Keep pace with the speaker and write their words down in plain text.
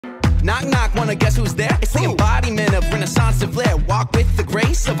Knock, knock, wanna guess who's there? It's the embodiment of Renaissance and flair. Walk with the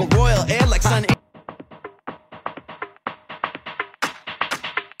grace of a royal air like sun.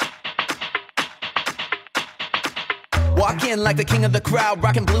 Walk in like the king of the crowd,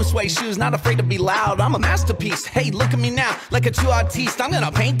 rocking blue suede shoes, not afraid to be loud. I'm a masterpiece, hey, look at me now. Like a true artiste, I'm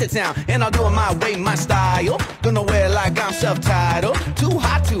gonna paint the town. And I'll do it my way, my style. Gonna wear it like I'm self-titled. Too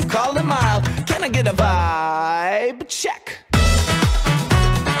hot to call it mild. Can I get a vibe? Check.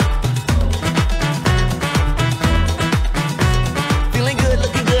 Feeling good,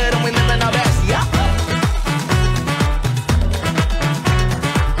 looking good, and we living our best, yeah.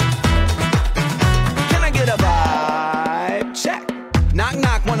 Can I get a vibe? Check. Knock,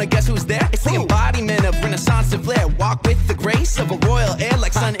 knock, wanna guess who's there? It's the embodiment of Renaissance and flair. Walk with the grace of a royal air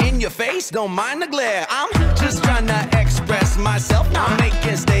like sun in your face. Don't mind the glare. I'm just trying to express myself. Not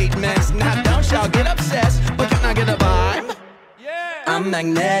making statements. Now don't y'all get obsessed. But can I get a vibe? Yeah. I'm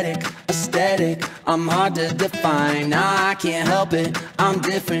magnetic, aesthetic. I'm hard to define. Nah, I can't help it. I'm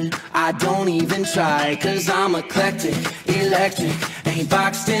different. I don't even try. Cause I'm eclectic, electric. Ain't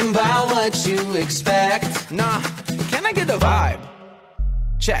boxed in by what you expect. Nah, can I get a vibe?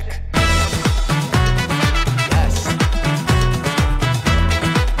 Check. Yes.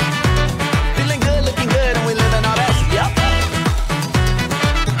 Feeling good, looking good, and we living our best. Yup.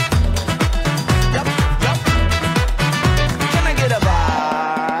 Yup, yup. Can I get a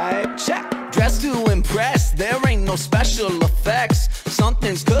vibe? Check. Dressed to impress, there ain't no special effects.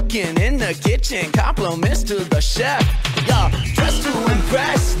 Something's cooking in the kitchen, compliments to the chef. Yeah, dressed to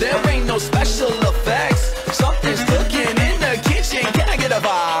impress, there ain't no special effects. Something's cooking in the kitchen, can I get a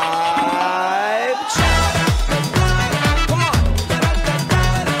vibe?